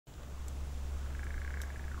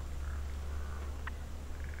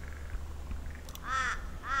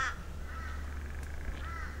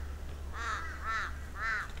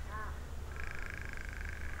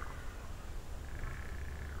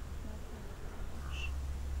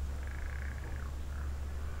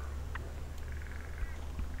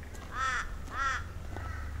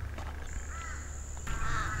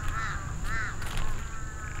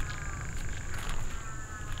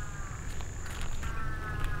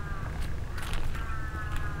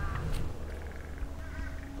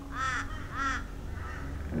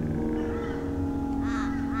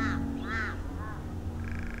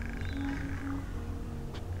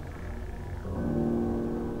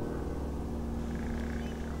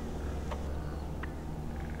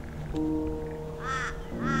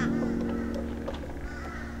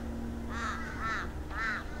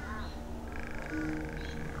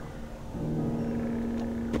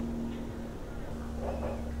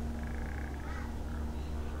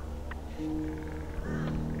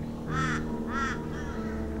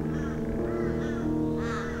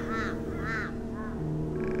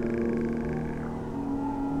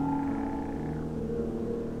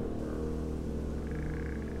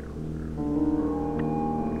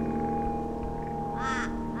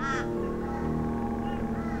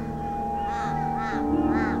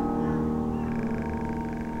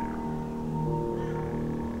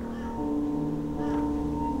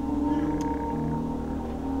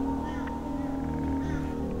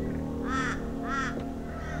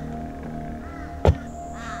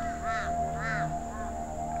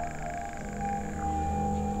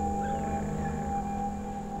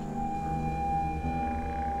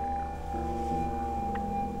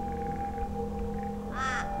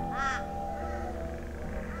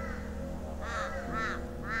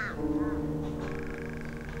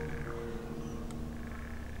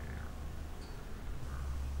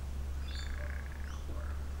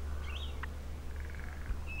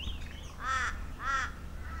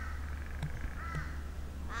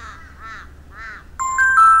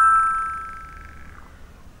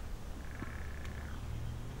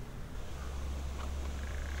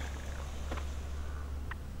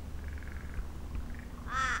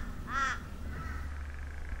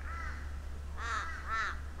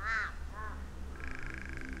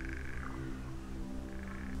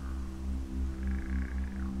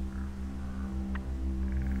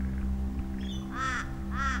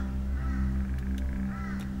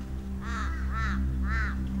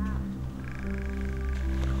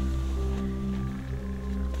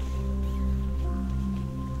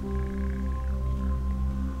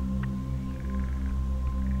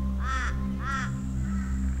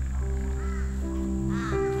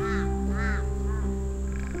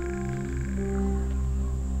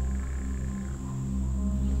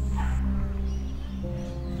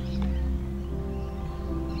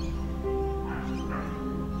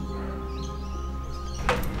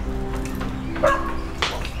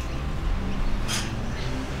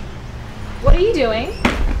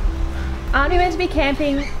be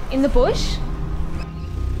camping in the bush?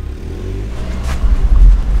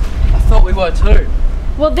 I thought we were too.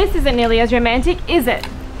 Well, this isn't nearly as romantic, is it?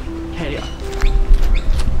 Katie,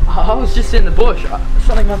 I was just in the bush.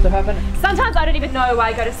 Something must have happened. Sometimes I don't even know why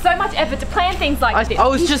I go to so much effort to plan things like this. I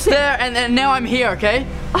was just there and now I'm here, okay?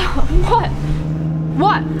 Oh, what?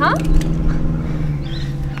 What, huh?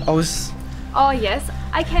 I was... Oh yes,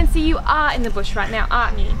 I can see you are in the bush right now,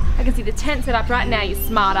 aren't you? I can see the tent set up right now, you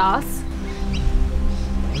smart ass.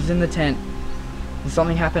 I was in the tent and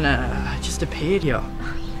something happened and I just appeared here.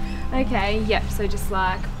 Okay, yep, so just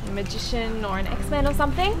like a magician or an X-Men or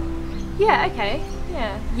something? Yeah, okay,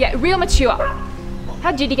 yeah. Yeah, real mature.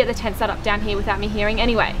 How did you get the tent set up down here without me hearing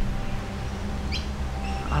anyway?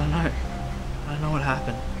 I don't know. I don't know what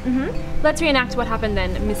happened. Let's reenact what happened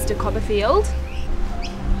then, Mr. Copperfield.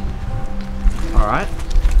 Alright.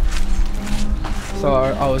 So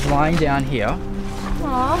I was lying down here.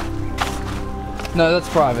 Aww, No, that's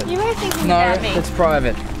private. you were thinking No, about me. that's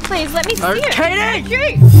private. Please, let me see No, it.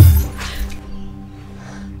 Katie!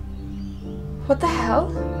 What the hell?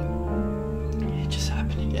 It just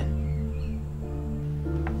happened again.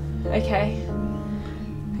 Okay.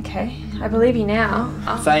 Okay, I believe you now.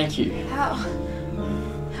 Thank you. How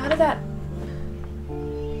did that...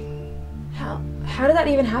 How did that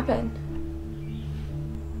even happen?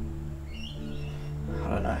 I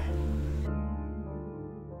don't know.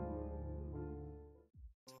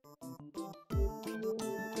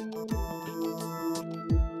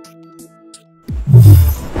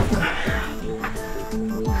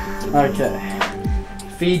 Okay.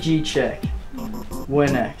 Fiji check. Where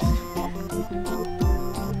next?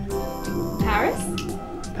 Paris?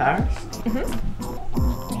 Paris?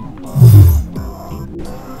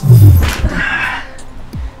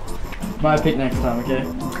 My pick next time, okay?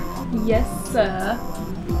 Yes, sir.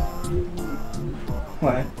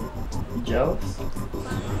 Why? You jealous?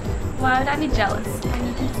 Why would I be jealous when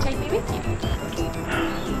you can just take me with you?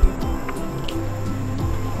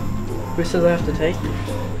 Who said I have to take you?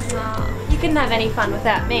 You couldn't have any fun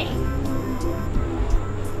without me.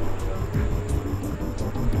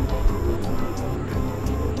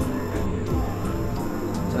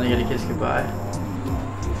 So I get a kiss goodbye.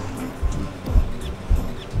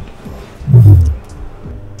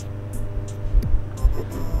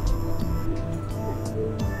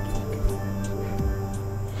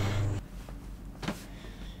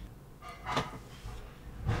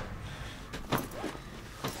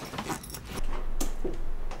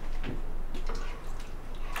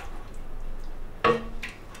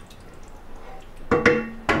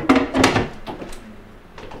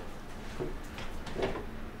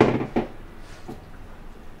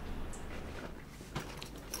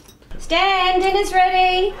 Dan, dinner's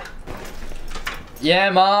ready. Yeah,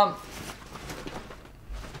 Mom.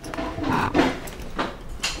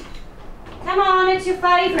 Come on, it's your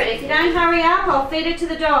favourite. If you don't hurry up, I'll feed it to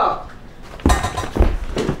the dog.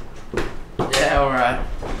 Yeah, alright.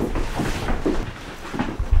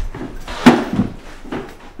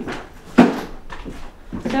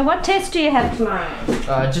 So what test do you have tomorrow?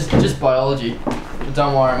 Just biology. But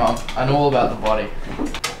don't worry, Mom. I know all about the body.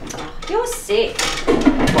 You're sick.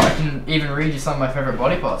 Well, I can even read you some of my favourite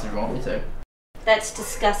body parts if you want me to. That's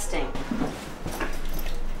disgusting.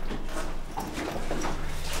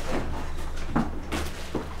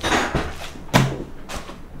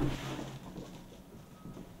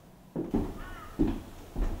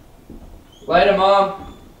 Later,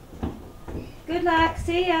 Mom. Good luck.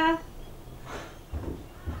 See ya.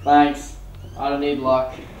 Thanks. I don't need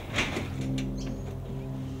luck.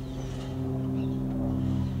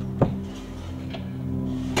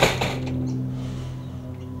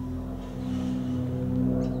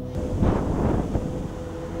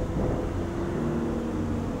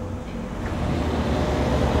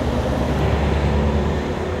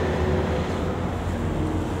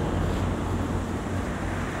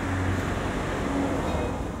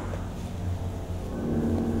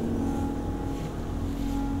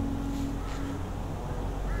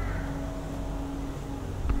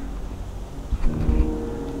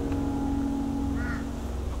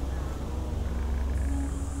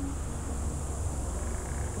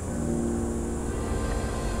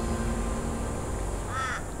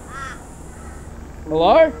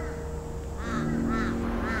 Hello?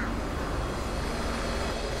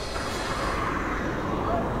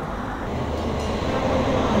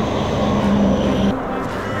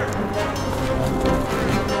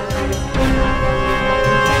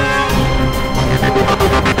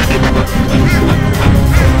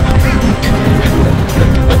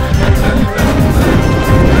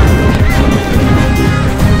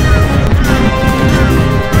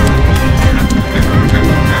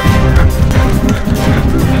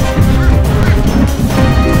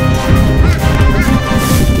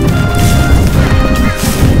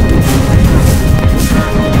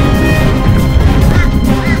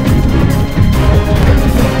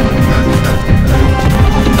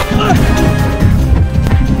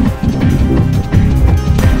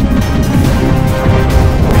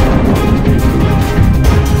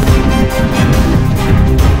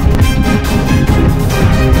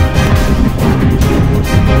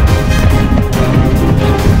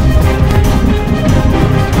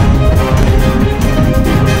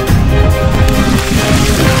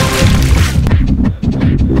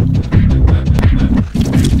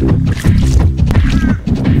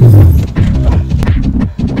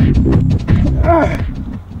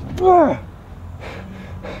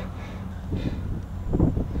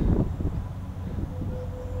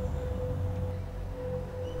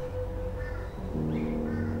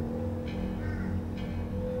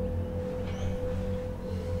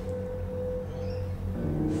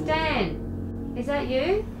 Stan, is that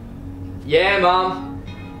you? Yeah, Mum.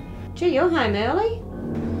 Gee, you're home early.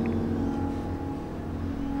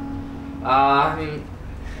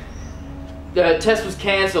 The test was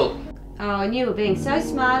cancelled. Oh, and you were being so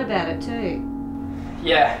smart about it too.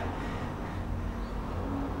 Yeah.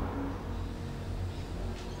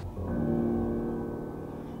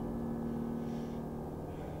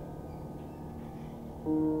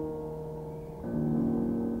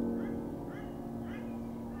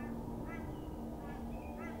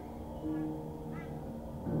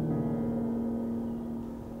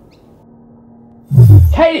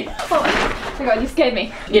 Katie! Oh my god, you scared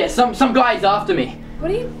me. Yeah, some guy's after me.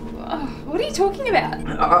 What are you talking about?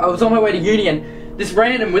 I was on my way to uni and this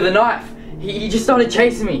random with a knife. He just started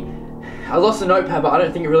chasing me. I lost the notepad, but I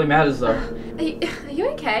don't think it really matters though. Are you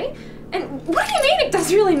okay? And what do you mean it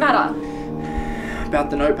does really matter? About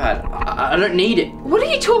the notepad. I don't need it. What are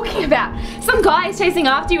you talking about? Some guy is chasing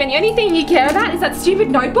after you and the only thing you care about is that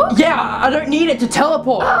stupid notebook? Yeah, I don't need it to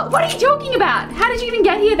teleport. Oh, what are you talking about? How did you even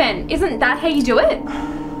get here then? Isn't that how you do it?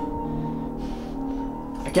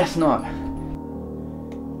 I guess not.